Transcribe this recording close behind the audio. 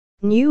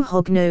New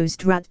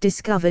hog-nosed rat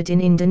discovered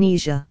in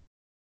Indonesia.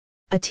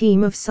 A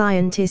team of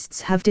scientists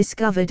have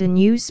discovered a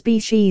new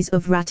species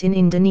of rat in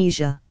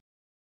Indonesia.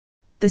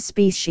 The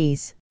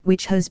species,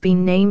 which has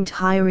been named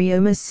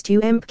Hyorhinomys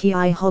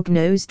stuempkei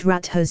hog-nosed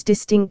rat, has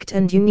distinct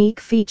and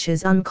unique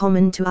features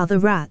uncommon to other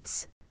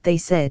rats, they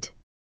said.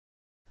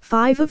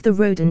 5 of the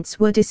rodents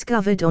were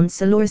discovered on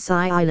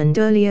Sulawesi Island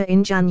earlier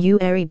in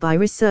January by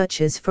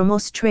researchers from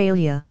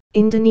Australia,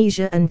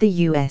 Indonesia and the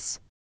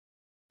US.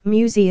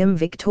 Museum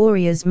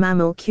Victoria's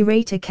mammal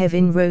curator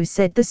Kevin Rowe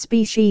said the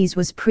species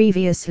was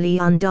previously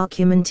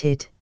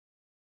undocumented.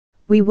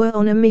 We were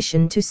on a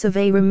mission to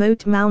survey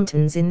remote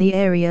mountains in the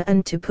area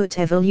and to put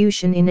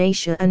evolution in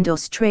Asia and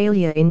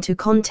Australia into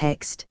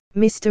context,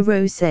 Mr.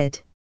 Rowe said.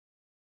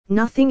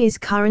 Nothing is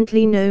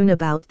currently known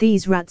about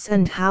these rats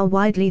and how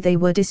widely they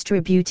were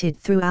distributed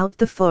throughout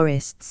the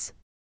forests.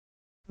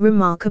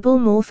 Remarkable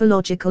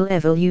morphological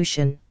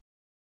evolution.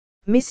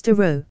 Mr.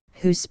 Rowe,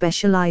 who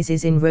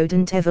specializes in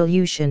rodent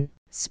evolution,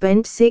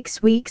 spent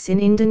 6 weeks in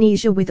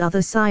Indonesia with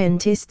other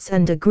scientists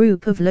and a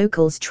group of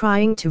locals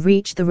trying to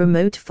reach the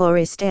remote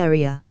forest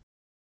area.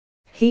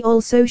 He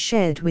also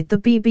shared with the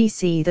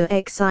BBC the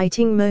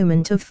exciting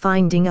moment of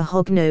finding a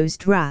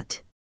hog-nosed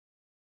rat.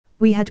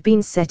 We had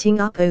been setting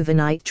up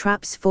overnight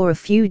traps for a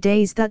few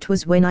days. That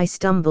was when I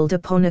stumbled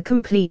upon a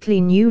completely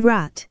new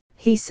rat,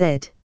 he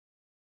said.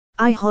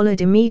 I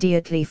hollered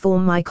immediately for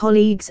my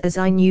colleagues as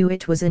I knew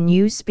it was a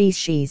new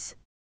species.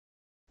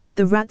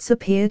 The rats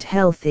appeared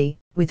healthy,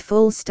 with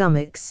full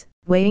stomachs,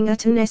 weighing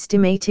at an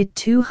estimated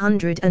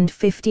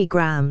 250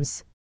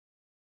 grams.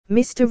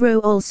 Mr. Rowe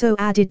also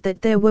added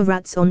that there were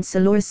rats on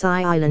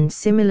Sulawesi Island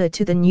similar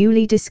to the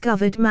newly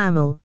discovered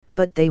mammal,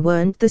 but they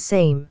weren't the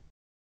same.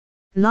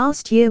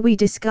 Last year we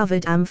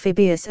discovered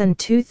amphibious and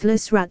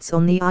toothless rats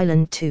on the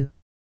island too.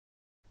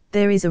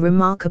 There is a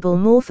remarkable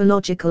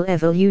morphological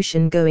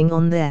evolution going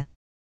on there.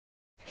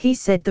 He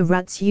said the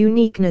rat's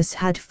uniqueness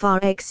had far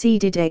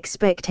exceeded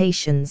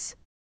expectations.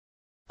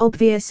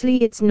 Obviously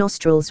its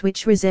nostrils,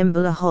 which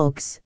resemble a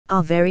hog's,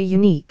 are very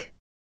unique.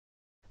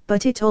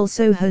 But it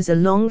also has a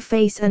long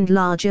face and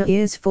larger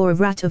ears for a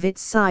rat of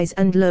its size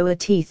and lower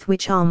teeth,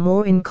 which are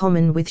more in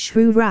common with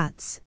shrew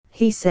rats,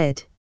 he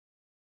said.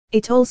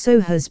 It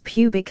also has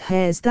pubic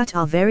hairs that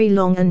are very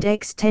long and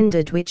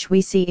extended, which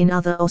we see in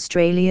other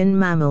Australian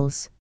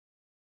mammals.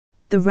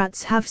 The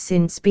rats have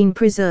since been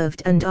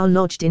preserved and are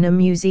lodged in a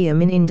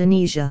museum in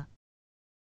Indonesia.